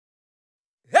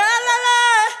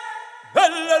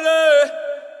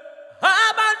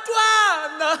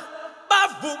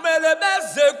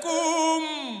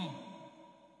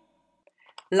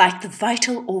Like the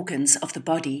vital organs of the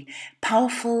body,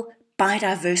 powerful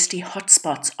biodiversity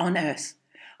hotspots on Earth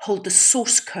hold the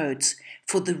source codes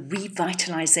for the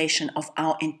revitalization of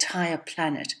our entire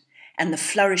planet and the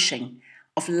flourishing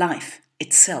of life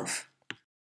itself.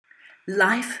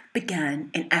 Life began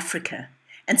in Africa,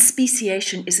 and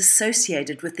speciation is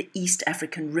associated with the East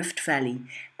African Rift Valley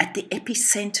at the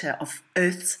epicenter of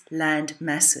Earth's land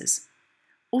masses,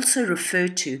 also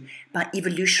referred to by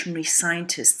evolutionary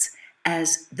scientists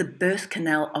as the birth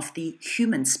canal of the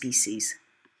human species.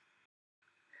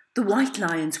 The white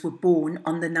lions were born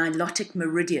on the Nilotic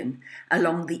meridian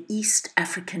along the East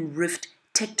African Rift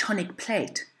tectonic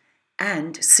plate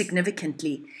and,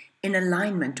 significantly, in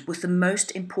alignment with the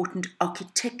most important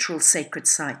architectural sacred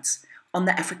sites on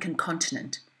the African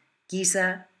continent,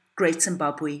 Giza, Great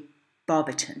Zimbabwe,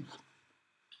 Barberton.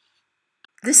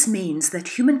 This means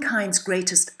that humankind's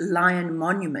greatest lion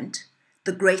monument,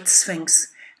 the Great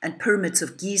Sphinx and Pyramids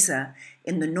of Giza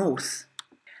in the north,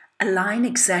 align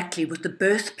exactly with the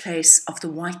birthplace of the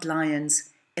white lions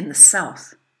in the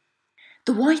south.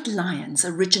 The white lions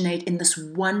originate in this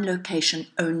one location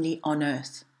only on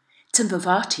Earth,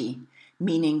 Timbavati,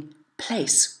 meaning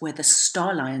place where the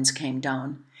star lions came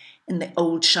down in the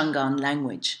old Shangaan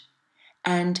language,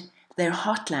 and their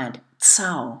heartland,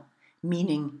 Tsao,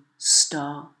 meaning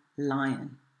star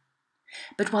lion.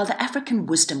 But while the African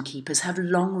wisdom keepers have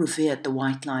long revered the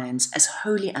white lions as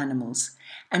holy animals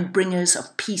and bringers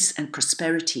of peace and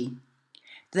prosperity,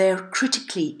 their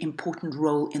critically important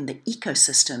role in the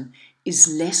ecosystem is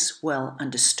less well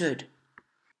understood.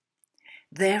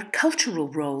 Their cultural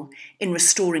role in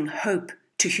restoring hope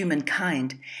to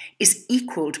humankind is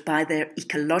equaled by their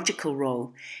ecological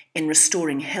role in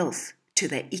restoring health to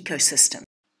their ecosystem.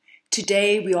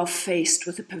 Today we are faced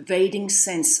with a pervading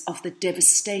sense of the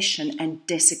devastation and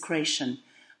desecration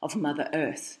of Mother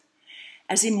Earth,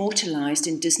 as immortalized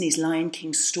in Disney's Lion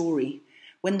King story.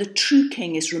 When the true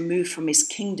king is removed from his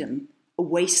kingdom, a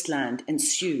wasteland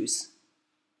ensues.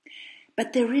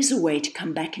 But there is a way to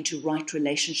come back into right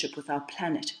relationship with our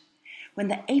planet. When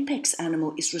the apex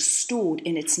animal is restored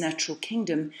in its natural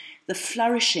kingdom, the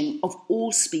flourishing of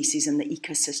all species in the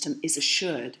ecosystem is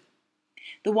assured.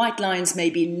 The white lions may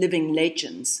be living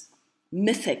legends,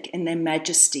 mythic in their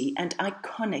majesty and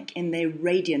iconic in their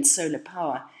radiant solar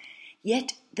power,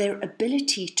 yet their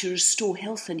ability to restore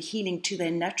health and healing to their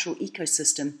natural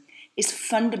ecosystem is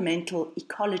fundamental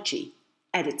ecology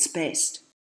at its best.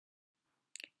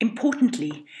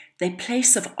 Importantly, their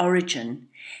place of origin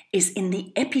is in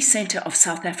the epicenter of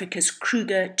South Africa's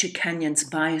Kruger to Canyons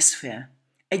biosphere,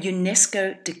 a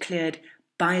UNESCO-declared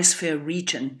biosphere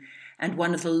region and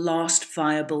one of the last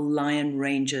viable lion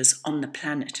ranges on the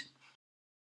planet.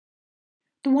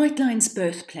 The white lion's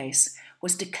birthplace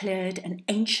was declared an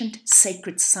ancient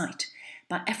sacred site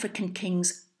by African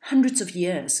kings hundreds of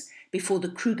years before the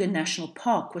Kruger National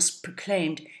Park was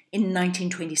proclaimed in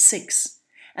 1926,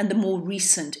 and the more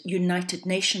recent United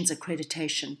Nations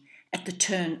accreditation at the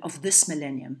turn of this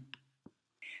millennium.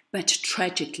 But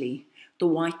tragically, the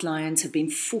white lions have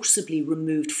been forcibly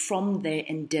removed from their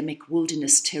endemic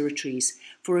wilderness territories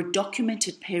for a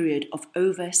documented period of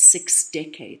over 6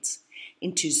 decades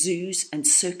into zoos and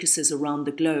circuses around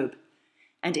the globe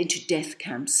and into death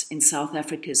camps in South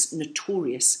Africa's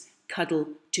notorious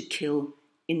cuddle-to-kill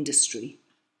industry.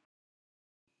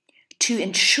 To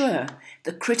ensure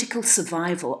the critical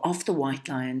survival of the white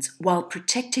lions while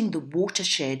protecting the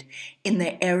watershed in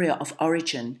their area of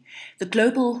origin, the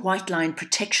Global White Lion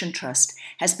Protection Trust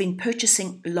has been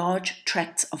purchasing large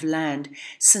tracts of land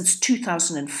since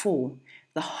 2004,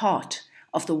 the heart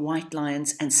of the white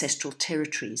lion's ancestral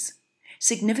territories.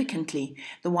 Significantly,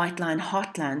 the white lion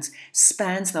heartlands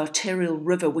spans the arterial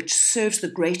river which serves the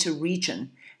greater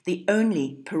region, the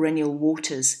only perennial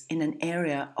waters in an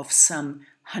area of some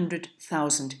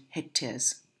 100,000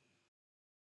 hectares.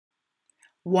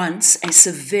 Once a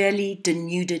severely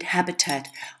denuded habitat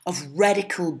of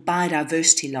radical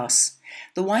biodiversity loss,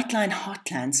 the white lion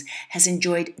heartlands has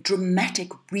enjoyed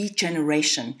dramatic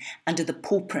regeneration under the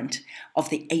pawprint of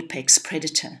the apex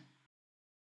predator.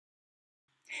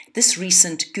 This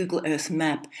recent Google Earth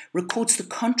map records the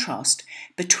contrast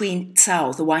between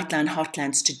Tsao, the white lion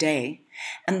heartlands today,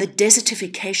 and the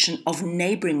desertification of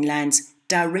neighboring lands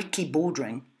directly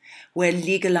bordering, where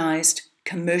legalized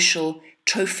commercial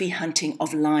trophy hunting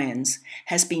of lions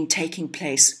has been taking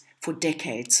place for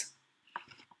decades.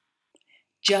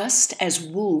 Just as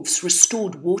wolves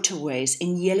restored waterways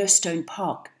in Yellowstone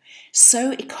Park,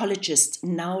 so ecologists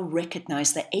now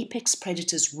recognize the apex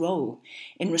predator's role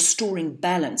in restoring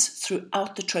balance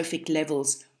throughout the trophic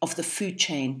levels of the food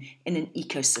chain in an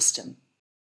ecosystem.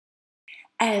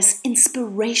 As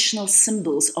inspirational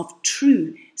symbols of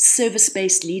true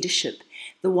service-based leadership,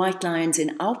 the white lions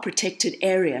in our protected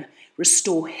area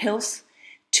restore health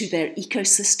to their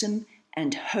ecosystem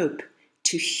and hope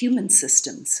to human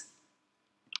systems.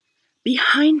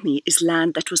 Behind me is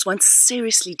land that was once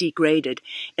seriously degraded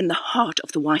in the heart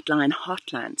of the white lion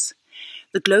heartlands.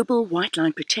 The Global White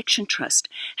Lion Protection Trust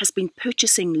has been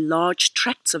purchasing large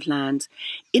tracts of land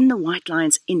in the white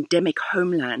lion's endemic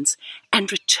homelands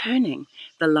and returning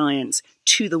the lions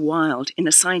to the wild in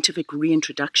a scientific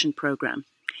reintroduction program.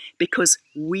 Because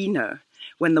we know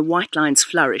when the white lions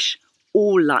flourish,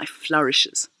 all life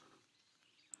flourishes.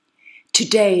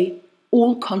 Today,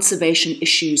 all conservation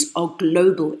issues are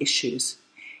global issues.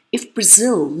 If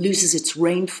Brazil loses its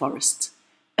rainforests,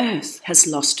 Earth has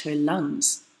lost her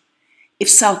lungs. If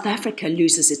South Africa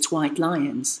loses its white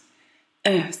lions,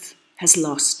 Earth has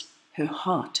lost her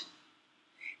heart.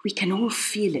 We can all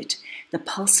feel it, the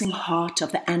pulsing heart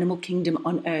of the animal kingdom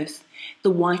on Earth,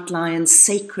 the white lion's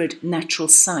sacred natural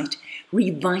site,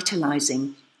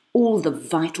 revitalizing all the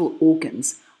vital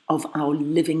organs of our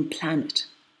living planet.